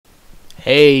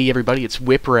Hey everybody, it's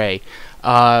Whipray.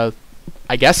 I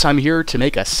guess I'm here to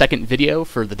make a second video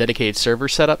for the dedicated server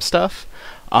setup stuff.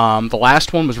 The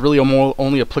last one was really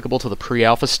only applicable to the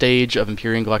pre-alpha stage of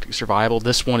Empyrion Galactic Survival.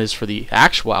 This one is for the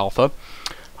actual alpha.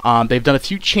 They've done a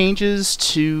few changes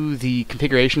to the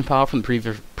configuration file from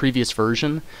the previous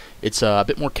version. It's a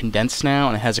bit more condensed now,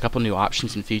 and it has a couple new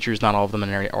options and features. Not all of them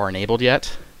are enabled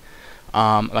yet.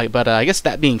 But I guess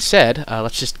that being said,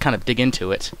 let's just kind of dig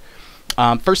into it.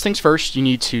 First things first, you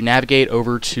need to navigate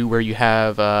over to where you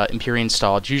have Empyrion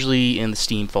installed, usually in the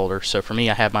Steam folder. So for me,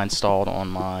 I have mine installed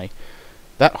on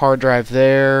that hard drive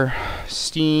there,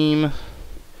 Steam,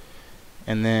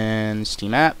 and then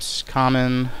Steam Apps,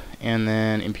 Common, and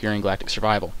then Empyrion Galactic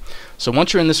Survival. So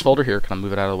once you're in this folder here, can I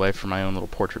move it out of the way for my own little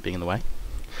portrait being in the way?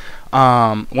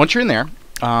 Once you're in there,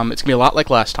 it's going to be a lot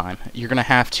like last time. You're going to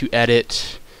have to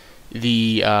edit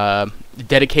the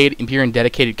Empyrion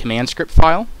dedicated command script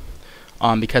file.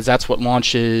 Because that's what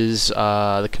launches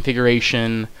the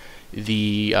configuration,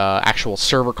 the actual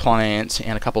server client,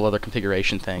 and a couple other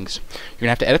configuration things. You're going to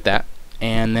have to edit that,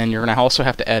 and then you're going to also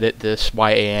have to edit this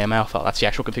YAML file. That's the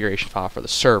actual configuration file for the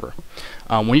server.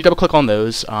 When you double-click on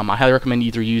those, I highly recommend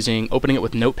either opening it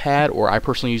with Notepad, or I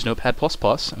personally use Notepad++.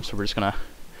 So we're just going to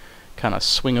kind of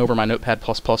swing over my Notepad++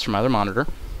 from my other monitor.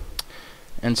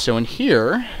 And so in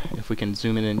here, if we can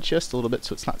zoom it in just a little bit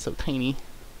so it's not so tiny.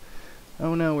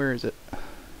 Oh no, where is it? Here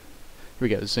we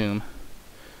go, zoom.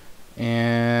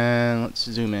 And let's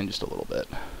zoom in just a little bit.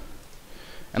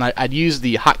 And I'd use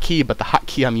the hotkey, but the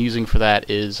hotkey I'm using for that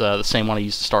is the same one I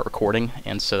used to start recording,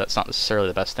 and so that's not necessarily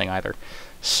the best thing either.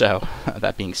 So,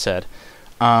 that being said.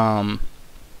 Okay,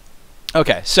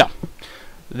 so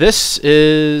this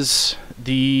is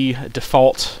the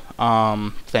default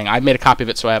thing. I made a copy of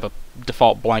it so I have a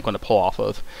default blank one to pull off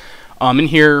of. In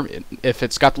here, if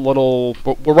it's got the little,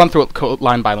 we'll run through it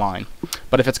line by line,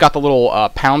 but if it's got the little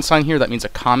pound sign here, that means a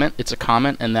comment. It's a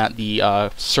comment, and that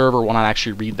the server will not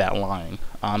actually read that line.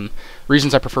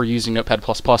 Reasons I prefer using Notepad++,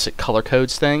 it color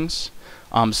codes things.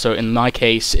 So in my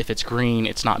case, if it's green,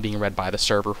 it's not being read by the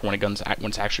server when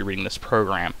it's actually reading this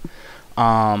program.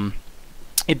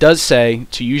 It does say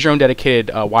to use your own dedicated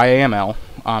YAML,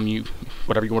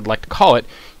 whatever you would like to call it,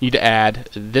 you need to add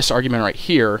this argument right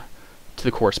here to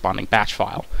the corresponding batch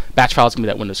file. Batch file is going to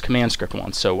be that Windows command script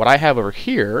one. So what I have over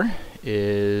here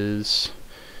is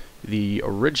the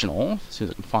original, as soon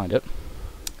as I can find it.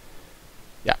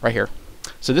 Yeah, right here.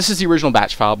 So this is the original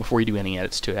batch file before you do any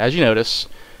edits to it. As you notice,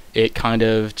 it kind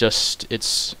of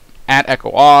it's at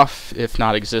echo off, if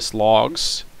not exist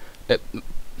logs.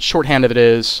 Shorthand of it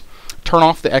is turn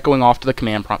off the echoing off to the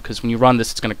command prompt, because when you run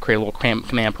this, it's going to create a little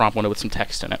command prompt window with some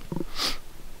text in it.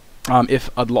 If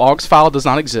a logs file does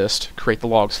not exist, create the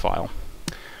logs file.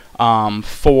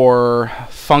 For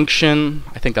function,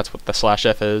 I think that's what the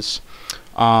 /f is,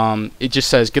 it just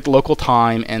says get the local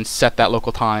time and set that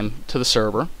local time to the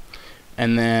server.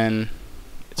 And then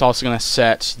it's also going to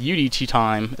set UDT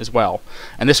time as well.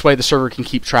 And this way the server can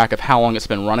keep track of how long it's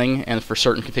been running, and for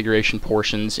certain configuration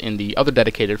portions in the other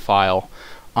dedicated file,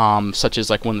 such as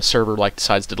like when the server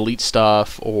decides to delete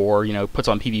stuff, or puts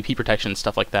on PvP protection and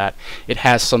stuff like that, it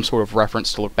has some sort of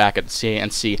reference to look back at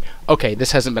and see, okay,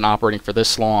 this hasn't been operating for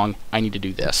this long, I need to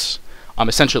do this.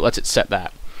 Essentially it lets it set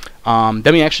that.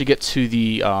 Then we actually get to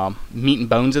the meat and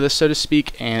bones of this, so to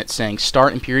speak, and it's saying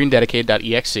start Empyrion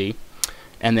dedicated.exe,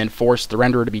 and then force the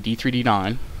renderer to be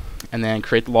D3D9, and then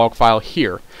create the log file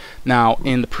here. Now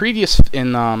in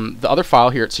the other file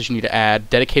here, it says you need to add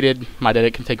my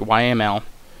dedicated config YAML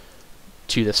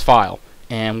to this file,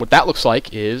 and what that looks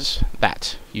like is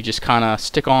that you just kind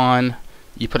of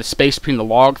you put a space between the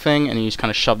log thing, and you just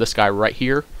kind of shove this guy right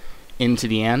here into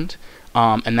the end,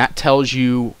 and that tells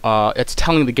you, it's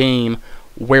telling the game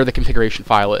where the configuration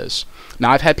file is.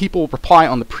 Now I've had people reply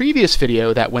on the previous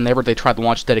video that whenever they tried to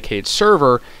launch a dedicated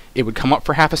server, it would come up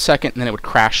for half a second and then it would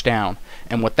crash down.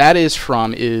 And what that is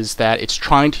from is that it's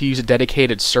trying to use a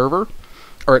dedicated server,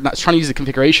 or it's trying to use the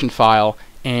configuration file,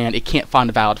 and it can't find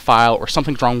a valid file, or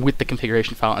something's wrong with the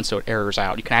configuration file, and so it errors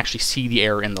out. You can actually see the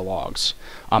error in the logs.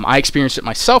 I experienced it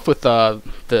myself with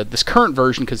this current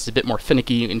version because it's a bit more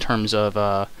finicky in terms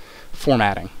of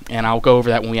formatting, and I'll go over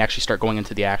that when we actually start going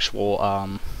into the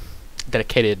actual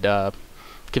dedicated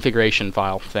configuration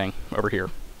file thing over here.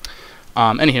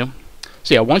 Anywho,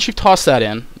 so yeah, once you've tossed that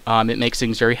in, it makes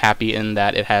things very happy in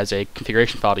that it has a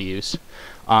configuration file to use.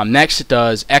 Next, it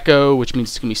does echo, which means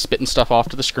it's going to be spitting stuff off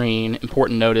to the screen.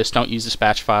 Important notice, don't use this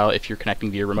batch file if you're connecting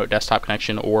via remote desktop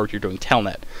connection or if you're doing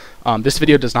telnet. This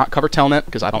video does not cover telnet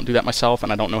because I don't do that myself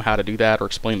and I don't know how to do that or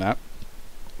explain that.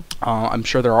 I'm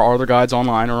sure there are other guides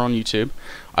online or on YouTube.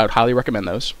 I would highly recommend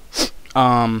those.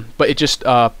 but it just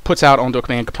puts out onto a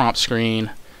command prompt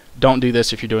screen. Don't do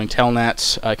this if you're doing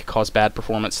telnet. It could cause bad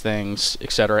performance things,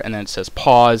 etc. And then it says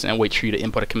pause and wait for you to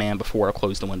input a command before it'll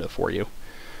close the window for you.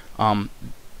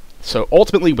 So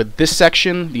ultimately, with this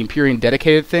section, the Empyrion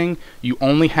dedicated thing, you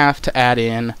only have to add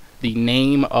in the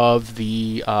name of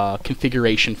the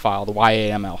configuration file, the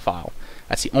YAML file.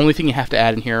 That's the only thing you have to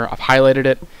add in here. I've highlighted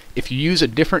it. If you use a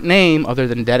different name other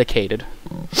than dedicated,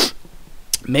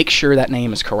 make sure that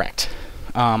name is correct.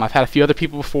 I've had a few other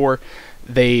people before.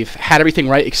 They've had everything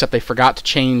right except they forgot to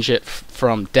change it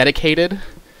from dedicated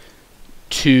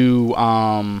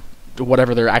to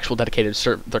whatever their actual dedicated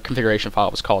their configuration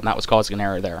file was called, and that was causing an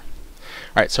error there.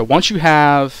 All right, so once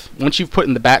you've put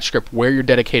in the batch script where your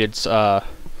dedicated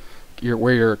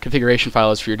where your configuration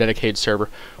file is for your dedicated server,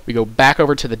 we go back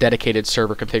over to the dedicated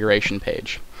server configuration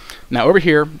page. Now over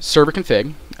here, server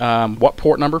config, what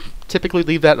port number? Typically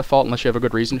leave that default unless you have a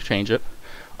good reason to change it.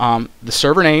 The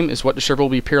server name is what the server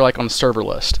will appear like on the server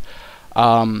list.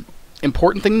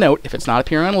 Important thing to note, if it's not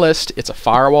appearing on a list, it's a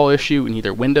firewall issue in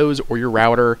either Windows or your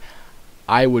router.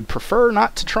 I would prefer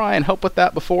not to try and help with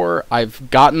that before.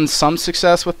 I've gotten some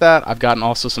success with that. I've gotten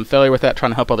also some failure with that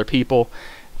trying to help other people.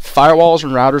 Firewalls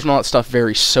and routers and all that stuff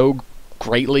vary so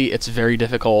greatly, it's very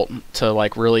difficult to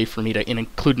really for me to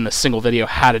include in a single video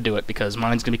how to do it, because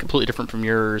mine's going to be completely different from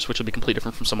yours, which will be completely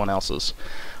different from someone else's.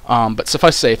 But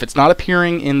suffice to say, if it's not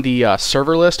appearing in the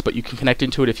server list, but you can connect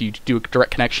into it if you do a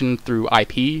direct connection through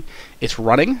IP, it's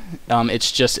running.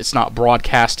 It's not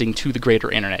broadcasting to the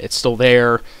greater internet. It's still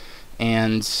there,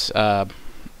 and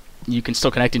you can still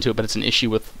connect into it, but it's an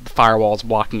issue with the firewalls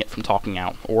blocking it from talking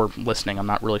out or listening. I'm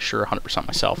not really sure 100%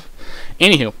 myself.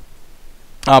 Anywho,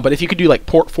 but if you could do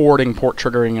port forwarding, port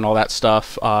triggering, and all that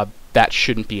stuff, that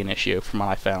shouldn't be an issue from what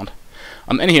I found.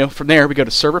 Anyhow, from there we go to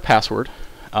server password.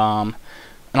 And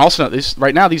also note,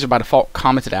 right now these are by default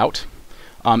commented out.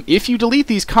 If you delete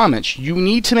these comments, you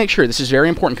need to make sure, this is very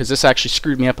important because this actually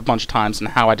screwed me up a bunch of times and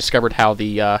how I discovered how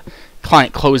the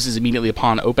client closes immediately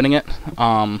upon opening it.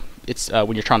 It's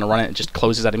when you're trying to run it, it just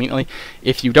closes out immediately.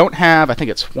 If you don't have, I think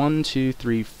it's 1, 2,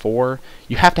 3, 4,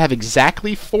 you have to have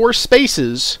exactly 4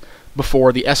 spaces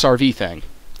before the SRV thing.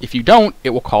 If you don't, it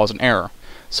will cause an error.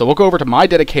 So we'll go over to my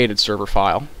dedicated server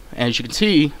file, and as you can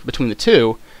see, between the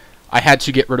two, I had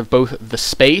to get rid of both the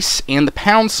space and the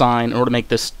pound sign in order to make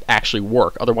this actually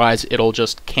work. Otherwise, it'll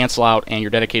just cancel out and your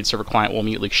dedicated server client will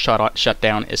immediately shut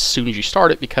down as soon as you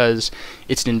start it, because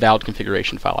it's an invalid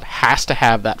configuration file. It has to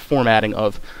have that formatting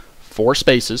of 4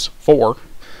 spaces, 4,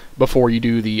 before you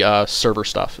do the server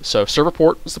stuff. So server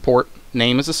port is the port,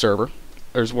 name is the server.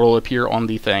 There's what will appear on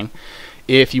the thing.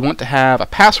 If you want to have a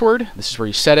password, this is where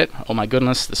you set it. Oh my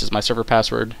goodness, this is my server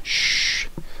password. Shh.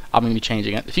 I'm going to be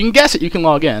changing it. If you can guess it, you can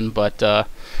log in, but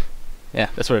yeah,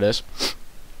 that's what it is.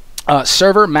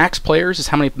 Server max players is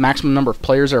how many maximum number of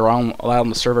players are allowed on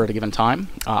the server at a given time.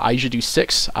 I usually do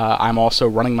 6. I'm also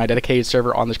running my dedicated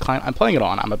server on this client I'm playing it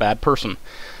on. I'm a bad person.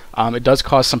 It does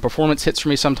cause some performance hits for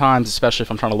me sometimes, especially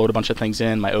if I'm trying to load a bunch of things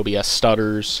in. My OBS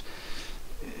stutters.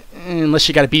 Unless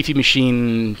you got a beefy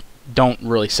machine, don't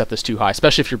really set this too high,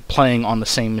 especially if you're playing on the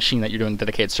same machine that you're doing a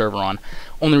dedicated server on.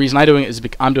 Only reason I'm doing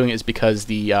it is because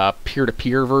the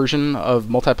peer-to-peer version of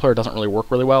multiplayer doesn't really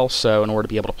work really well, so in order to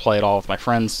be able to play it all with my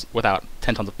friends without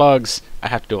 10 tons of bugs, I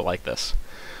have to do it like this.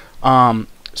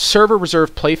 Server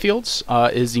reserved playfields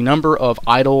is the number of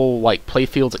idle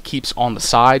playfields it keeps on the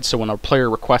side, so when a player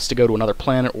requests to go to another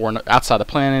planet or outside the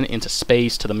planet, into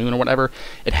space, to the moon or whatever,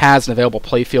 it has an available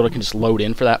playfield it can just load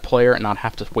in for that player and not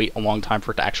have to wait a long time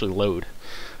for it to actually load.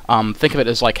 Think of it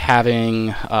as like having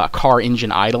a car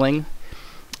engine idling,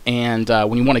 and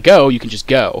when you want to go, you can just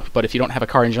go, but if you don't have a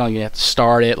car engine idling, you have to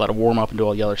start it, let it warm up, and do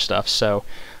all the other stuff. So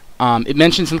it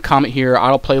mentions in the comment here,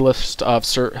 idle playlist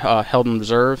of held in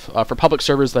reserve. For public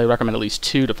servers, they recommend at least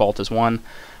 2, default is 1.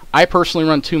 I personally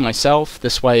run 2 myself.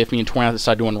 This way, if me and Tornath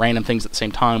decide doing random things at the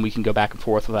same time, we can go back and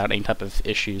forth without any type of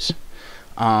issues.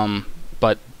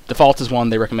 But default is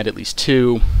 1, they recommend at least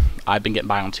 2. I've been getting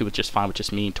by on 2 with just fine, with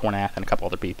just me, Tornath, and a couple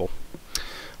other people.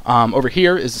 Over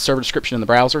here is the server description in the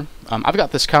browser. I've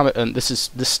got this comment, and this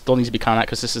still needs to be commented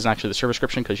because this isn't actually the server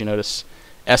description, because you notice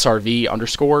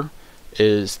SRV_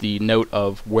 is the note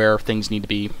of where things need to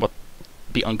be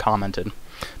uncommented.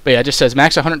 But yeah, it just says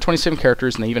max 127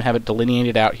 characters, and they even have it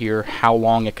delineated out here how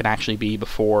long it can actually be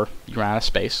before you run out of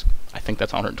space. I think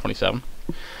that's 127.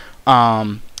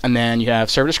 And then you have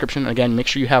server description. Again, make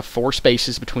sure you have 4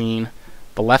 spaces between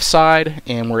the left side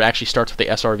and where it actually starts with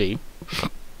the SRV.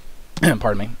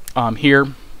 Pardon me. Here,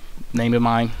 name of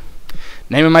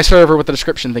my server with the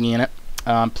description thingy in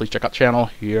it. Please check out the channel.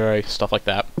 Yay, stuff like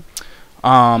that.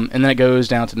 And then it goes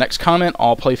down to next comment.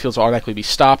 All playfields will automatically be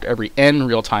stopped every n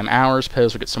real-time hours.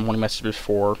 Players will get some warning messages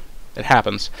before it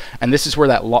happens. And this is where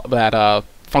that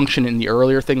function in the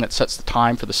earlier thing that sets the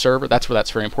time for the server, that's where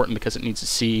that's very important, because it needs to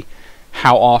see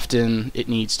how often it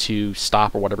needs to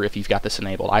stop or whatever if you've got this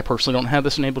enabled. I personally don't have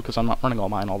this enabled because I'm not running all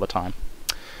mine all the time.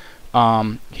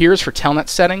 Here's for telnet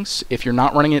settings. If you're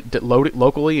not running it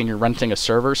locally and you're renting a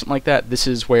server or something like that, this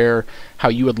is where how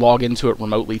you would log into it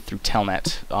remotely through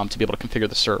telnet to be able to configure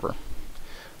the server.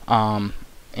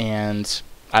 And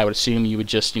I would assume you would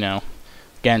just,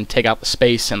 again, take out the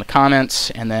space and the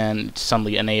comments and then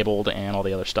suddenly enabled and all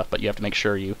the other stuff, but you have to make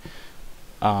sure you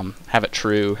have it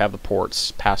true, have the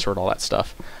ports, password, all that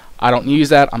stuff. I don't use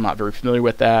that. I'm not very familiar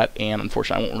with that, and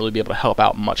unfortunately I won't really be able to help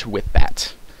out much with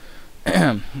that.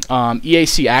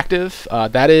 EAC active,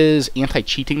 that is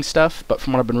anti-cheating stuff, but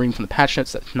from what I've been reading from the patch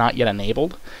notes, that's not yet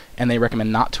enabled, and they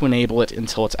recommend not to enable it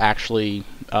until it's actually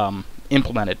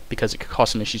implemented, because it could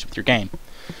cause some issues with your game.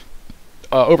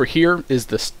 Over here is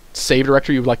the save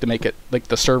directory you would like to make it, like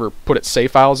the server put its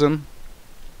save files in,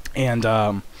 and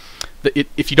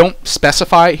if you don't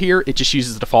specify it here, it just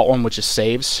uses the default one, which is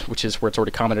saves, which is where it's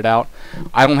already commented out.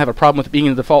 I don't have a problem with it being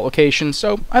in the default location,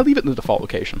 so I leave it in the default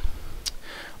location.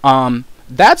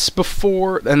 That's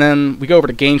before, and then we go over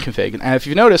to game config. And if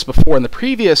you notice before in the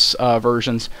previous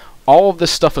versions, all of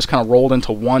this stuff was kind of rolled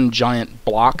into one giant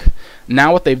block.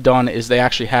 Now what they've done is they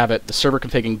actually have it, the server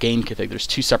config and game config. There's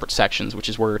two separate sections, which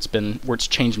is where it's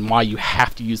changed and why you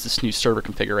have to use this new server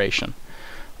configuration.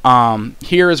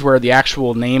 Here is where the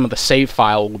actual name of the save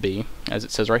file will be, as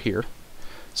it says right here.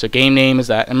 So game name is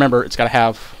that, and remember, it's got to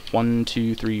have 1,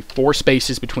 2, 3, 4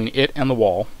 spaces between it and the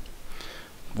wall.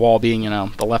 Wall being,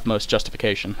 the leftmost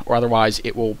justification, or otherwise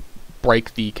it will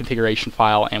break the configuration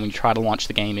file, and when you try to launch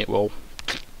the game, it will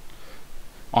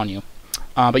on you.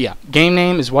 But yeah, game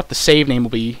name is what the save name will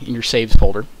be in your saves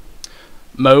folder.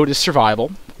 Mode is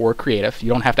survival or creative. You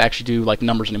don't have to actually do like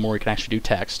numbers anymore. You can actually do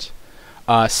text.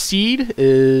 Seed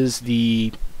is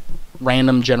the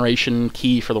random generation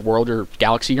key for the world or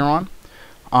galaxy you're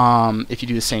on. If you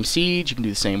do the same siege, you can do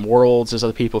the same worlds as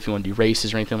other people if you want to do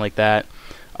races or anything like that.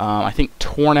 I think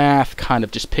Tornath kind of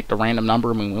just picked a random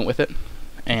number and we went with it,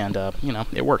 and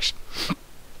it works.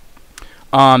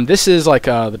 This is like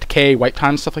the decay, wipe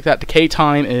time, stuff like that. Decay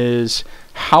time is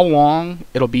how long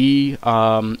it'll be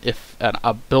if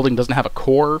a building doesn't have a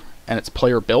core and it's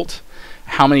player built.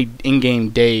 How many in-game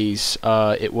days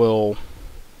it will.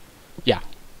 Yeah.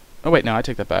 Oh wait, no, I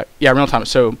take that back. Yeah, real time.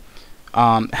 So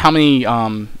how many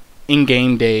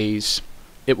in-game days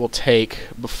it will take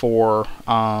before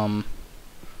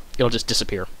it'll just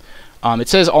disappear. It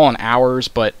says all in hours,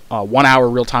 but 1 hour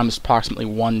real time is approximately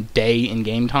 1 day in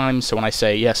game time. So when I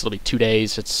say yes, it'll be 2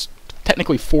 days, it's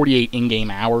technically 48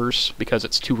 in-game hours because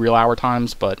it's 2 real hour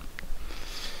times, but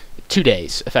 2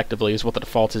 days effectively is what the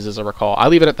default is, as I recall. I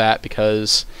leave it at that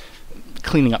because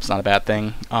cleaning up's not a bad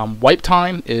thing. Wipe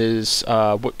time is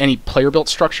any player-built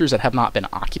structures that have not been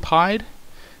occupied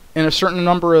in a certain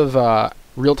number of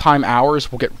real-time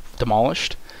hours will get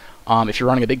demolished. If you're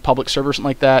running a big public server or something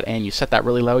like that, and you set that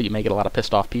really low, you may get a lot of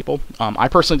pissed off people. I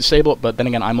personally disable it, but then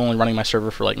again, I'm only running my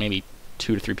server for like maybe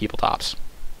 2 to 3 people tops,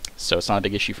 so it's not a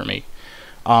big issue for me.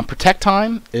 Protect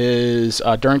time is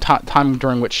during time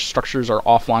during which structures are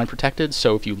offline protected,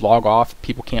 so if you log off,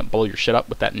 people can't blow your shit up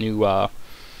with that new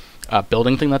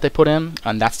building thing that they put in,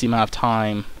 and that's the amount of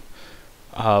time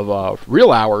of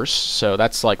real hours, so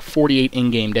that's like 48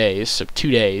 in-game days, so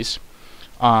 2 days,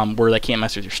 where they can't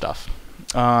mess with your stuff.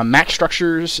 Max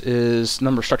structures is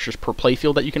number of structures per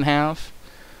playfield that you can have.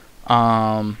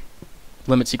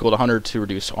 Limits equal to 100 to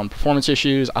reduce on performance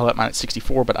issues. I let mine at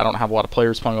 64, but I don't have a lot of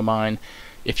players playing on mine.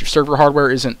 If your server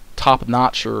hardware isn't top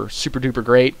notch or super duper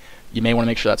great, you may want to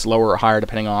make sure that's lower or higher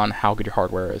depending on how good your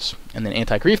hardware is. And then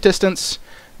anti-grief distance.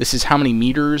 This is how many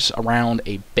meters around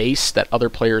a base that other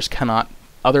players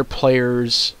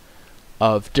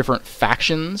of different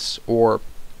factions or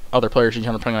other players in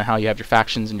general, depending on how you have your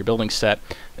factions and your building set,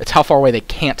 it's how far away they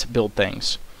can't build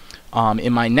things.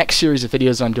 In my next series of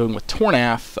videos I'm doing with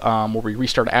Tornath, where we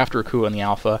restart after Akua in the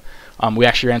alpha, we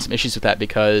actually ran some issues with that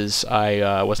because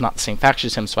I was not the same faction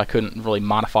as him, so I couldn't really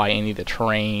modify any of the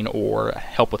terrain or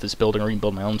help with his building or even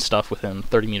build my own stuff within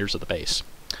 30 meters of the base.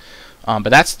 But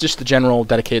that's just the general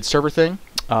dedicated server thing.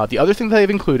 The other thing that they've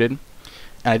included,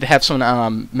 and I did have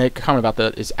someone make a comment about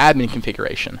that, is admin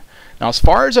configuration. Now, as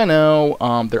far as I know,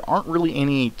 there aren't really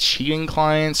any cheating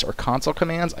clients or console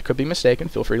commands. I could be mistaken.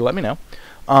 Feel free to let me know.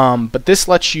 But this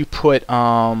lets you put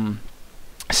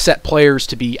set players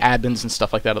to be admins and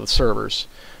stuff like that of the servers.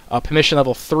 Permission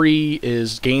level 3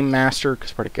 is game master.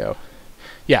 Where'd it go?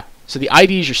 Yeah. So the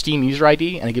ID is your Steam user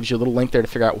ID, and it gives you a little link there to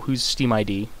figure out whose Steam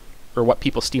ID, or what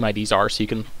people's Steam IDs are, so you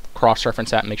can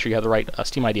cross-reference that and make sure you have the right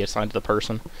Steam ID assigned to the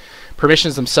person.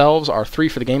 Permissions themselves are 3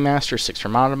 for the Game Master, 6 for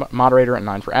Moderator, and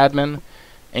 9 for Admin.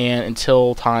 And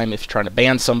until time, if you're trying to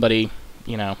ban somebody,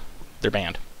 you know, they're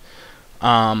banned.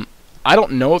 I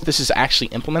don't know if this is actually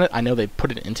implemented. I know they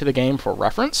put it into the game for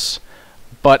reference,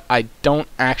 but I don't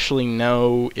actually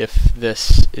know if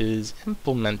this is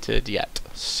implemented yet.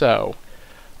 So,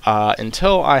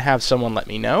 until I have someone let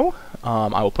me know,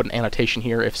 I will put an annotation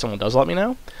here if someone does let me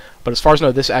know. But as far as I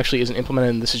know, this actually isn't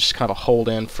implemented, and this is just kind of a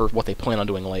hold-in for what they plan on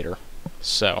doing later.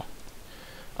 So,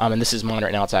 and this is mine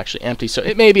right now. It's actually empty, so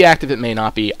it may be active, it may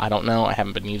not be. I don't know. I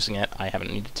haven't been using it. I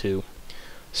haven't needed to.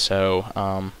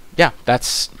 So, yeah,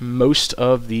 that's most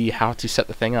of the how to set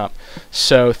the thing up.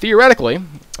 So theoretically,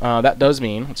 that does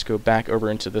mean, let's go back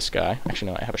over into this guy.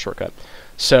 Actually, no, I have a shortcut.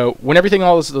 So when everything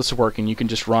all this is working, you can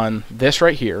just run this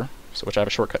right here, so which I have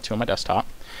a shortcut to on my desktop.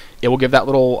 It will give that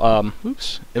little,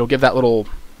 it'll give that little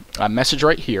message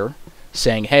right here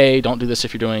saying, hey, don't do this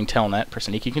if you're doing telnet. Press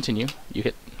any key, continue. You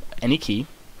hit any key,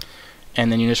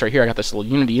 and then you notice right here I got this little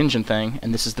Unity engine thing,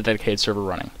 and this is the dedicated server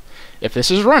running. If this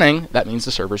is running, that means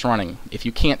the server's running. If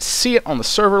you can't see it on the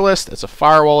server list, it's a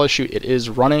firewall issue. It is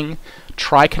running.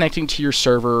 Try connecting to your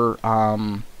server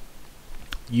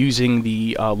using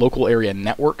the local area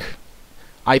network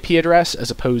IP address as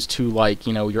opposed to, like,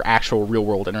 you know, your actual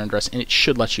real-world internet address, and it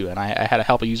should let you in. I had to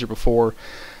help a user before.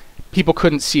 People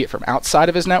couldn't see it from outside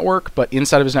of his network, but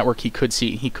inside of his network he could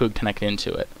see it. He could connect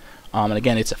into it. And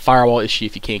again, it's a firewall issue.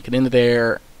 If you can't get into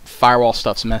there, firewall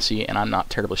stuff's messy, and I'm not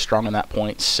terribly strong on that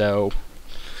point, so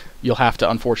you'll have to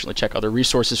unfortunately check other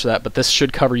resources for that. But this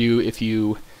should cover you if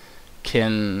you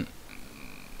can,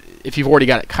 if you've already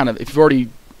got it kind of, if you've already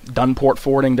done port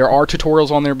forwarding. There are tutorials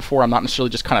on there before. I'm not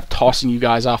necessarily just kind of tossing you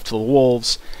guys off to the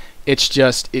wolves. It's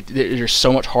just, there's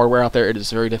so much hardware out there, it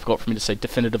is very difficult for me to say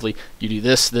definitively, you do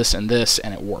this, this, and this,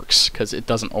 and it works, because it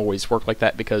doesn't always work like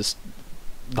that, because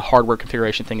the hardware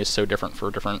configuration thing is so different for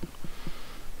different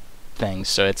things.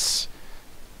 So it's,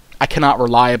 I cannot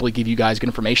reliably give you guys good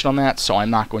information on that, so I'm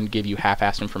not going to give you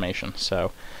half-assed information.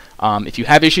 So if you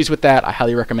have issues with that, I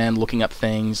highly recommend looking up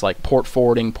things like port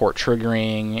forwarding, port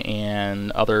triggering,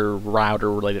 and other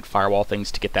router-related firewall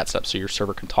things to get that set up so your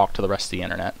server can talk to the rest of the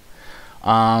internet.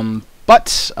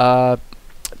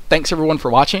 Thanks everyone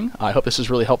for watching. I hope this is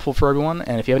really helpful for everyone,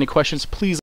 and if you have any questions, please